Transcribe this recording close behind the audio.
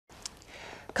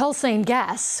Coal seam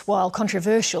gas, while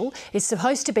controversial, is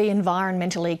supposed to be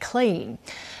environmentally clean.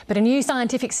 But a new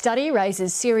scientific study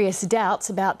raises serious doubts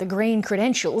about the green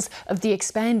credentials of the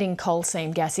expanding coal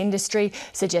seam gas industry,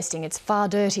 suggesting it's far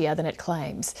dirtier than it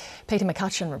claims. Peter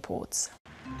McCutcheon reports.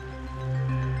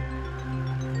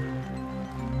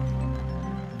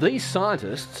 These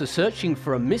scientists are searching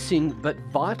for a missing but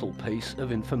vital piece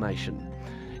of information.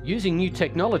 Using new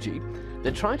technology,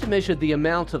 they're trying to measure the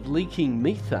amount of leaking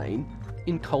methane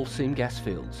in coal seam gas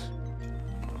fields.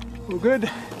 All good.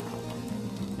 Yep,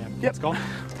 it's gone.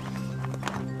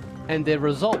 And their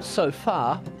results so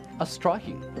far are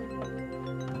striking.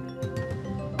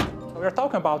 We're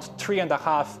talking about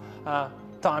 3.5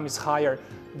 times higher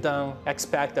than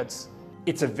expected.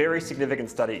 It's a very significant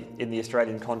study in the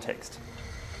Australian context.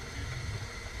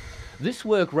 This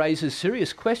work raises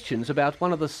serious questions about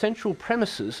one of the central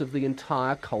premises of the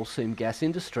entire coal seam gas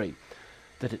industry,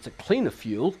 that it's a cleaner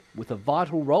fuel with a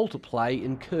vital role to play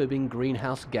in curbing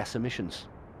greenhouse gas emissions.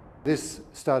 This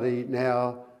study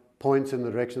now points in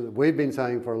the direction that we've been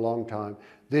saying for a long time.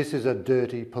 This is a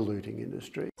dirty, polluting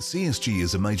industry. CSG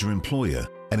is a major employer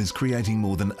and is creating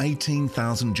more than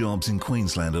 18,000 jobs in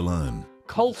Queensland alone.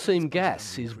 Coal seam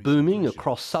gas is booming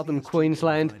across southern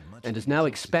Queensland and is now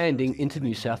expanding into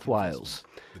New South Wales.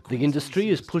 The industry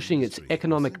is pushing its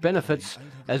economic benefits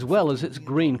as well as its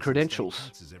green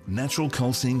credentials. Natural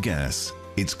coal seam gas.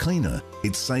 It's cleaner,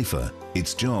 it's safer,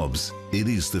 it's jobs, it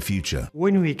is the future.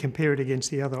 When we compare it against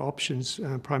the other options,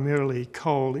 primarily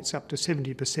coal, it's up to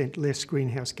 70% less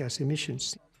greenhouse gas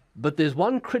emissions. But there's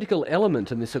one critical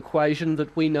element in this equation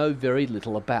that we know very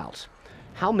little about.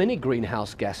 How many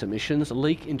greenhouse gas emissions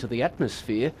leak into the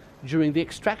atmosphere during the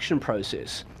extraction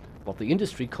process, what the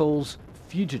industry calls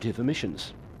fugitive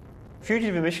emissions?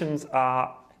 Fugitive emissions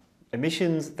are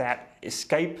emissions that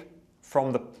escape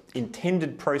from the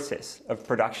intended process of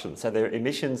production. So they're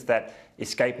emissions that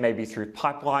escape maybe through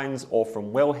pipelines or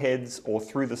from wellheads or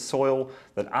through the soil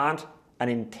that aren't an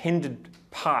intended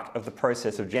part of the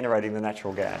process of generating the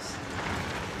natural gas.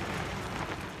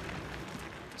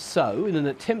 So, in an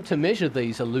attempt to measure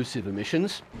these elusive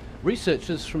emissions,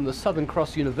 researchers from the Southern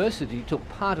Cross University took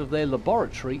part of their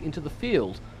laboratory into the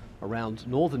field around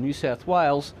northern New South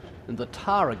Wales and the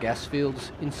Tara gas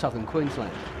fields in southern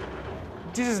Queensland.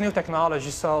 This is new technology,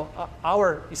 so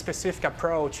our specific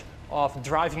approach of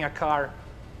driving a car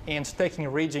and taking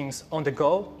readings on the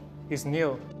go is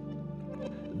new.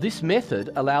 This method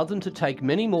allowed them to take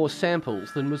many more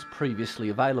samples than was previously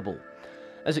available.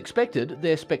 As expected,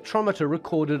 their spectrometer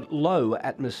recorded low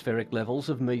atmospheric levels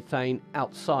of methane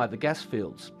outside the gas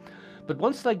fields. But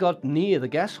once they got near the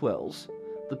gas wells,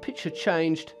 the picture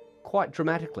changed quite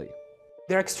dramatically.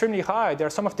 They're extremely high. They're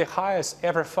some of the highest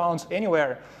ever found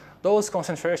anywhere. Those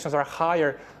concentrations are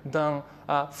higher than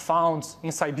found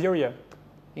in Siberia,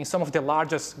 in some of the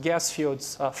largest gas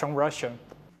fields from Russia.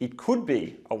 It could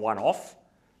be a one-off.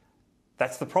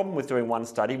 That's the problem with doing one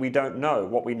study. We don't know.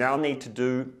 What we now need to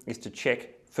do is to check,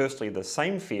 firstly, the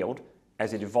same field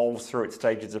as it evolves through its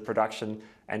stages of production,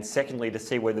 and secondly, to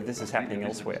see whether this is happening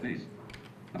elsewhere.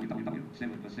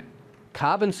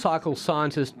 Carbon cycle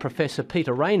scientist Professor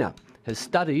Peter Rayner has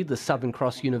studied the Southern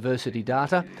Cross University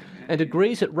data and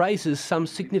agrees it raises some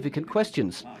significant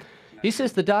questions. He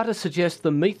says the data suggests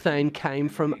the methane came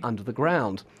from under the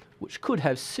ground, which could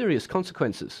have serious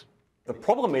consequences. The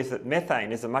problem is that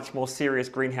methane is a much more serious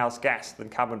greenhouse gas than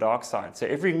carbon dioxide. So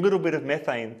every little bit of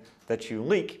methane that you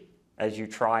leak as you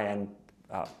try and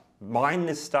mine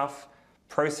this stuff,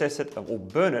 process it or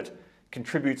burn it,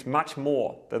 contributes much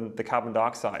more than the carbon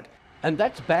dioxide. And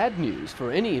that's bad news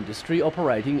for any industry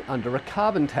operating under a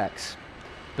carbon tax.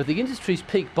 But the industry's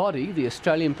peak body, the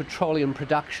Australian Petroleum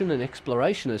Production and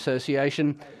Exploration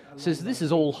Association, says this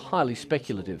is all highly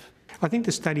speculative. I think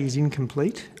the study is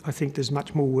incomplete. I think there's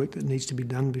much more work that needs to be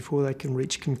done before they can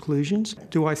reach conclusions.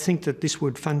 Do I think that this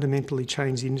would fundamentally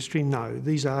change the industry? No.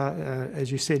 These are,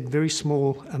 as you said, very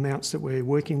small amounts that we're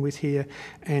working with here,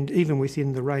 and even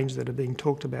within the range that are being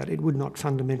talked about, it would not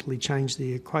fundamentally change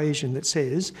the equation that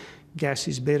says gas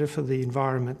is better for the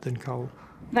environment than coal.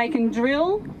 They can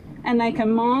drill and they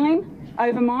can mine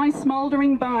over my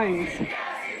smouldering bones.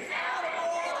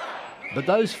 But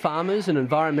those farmers and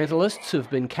environmentalists who've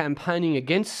been campaigning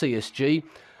against CSG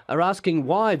are asking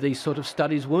why these sort of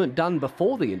studies weren't done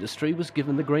before the industry was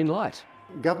given the green light.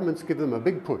 Governments give them a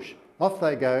big push. Off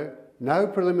they go. No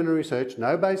preliminary research,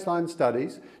 no baseline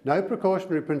studies, no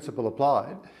precautionary principle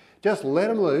applied. Just let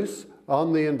them loose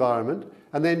on the environment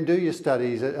and then do your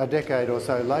studies a decade or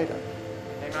so later.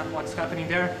 Hey man, what's happening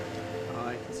there?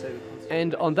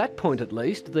 And on that point at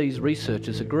least, these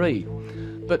researchers agree.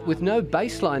 But with no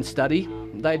baseline study,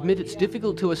 they admit it's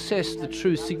difficult to assess the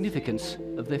true significance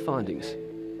of their findings.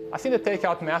 I think the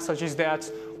take-out message is that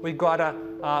we gotta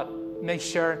make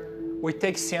sure we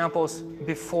take samples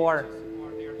before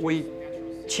we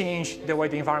change the way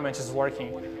the environment is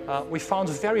working. We found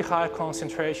very high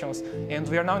concentrations, and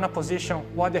we are now in a position,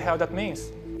 what the hell that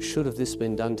means? Should have this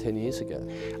been done 10 years ago?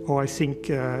 Oh, I think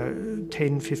 10,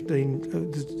 15,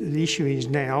 the issue is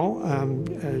now,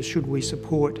 should we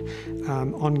support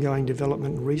ongoing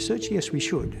development and research? Yes, we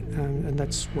should, and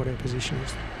that's what our position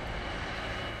is.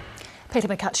 Peter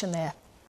McCutcheon there.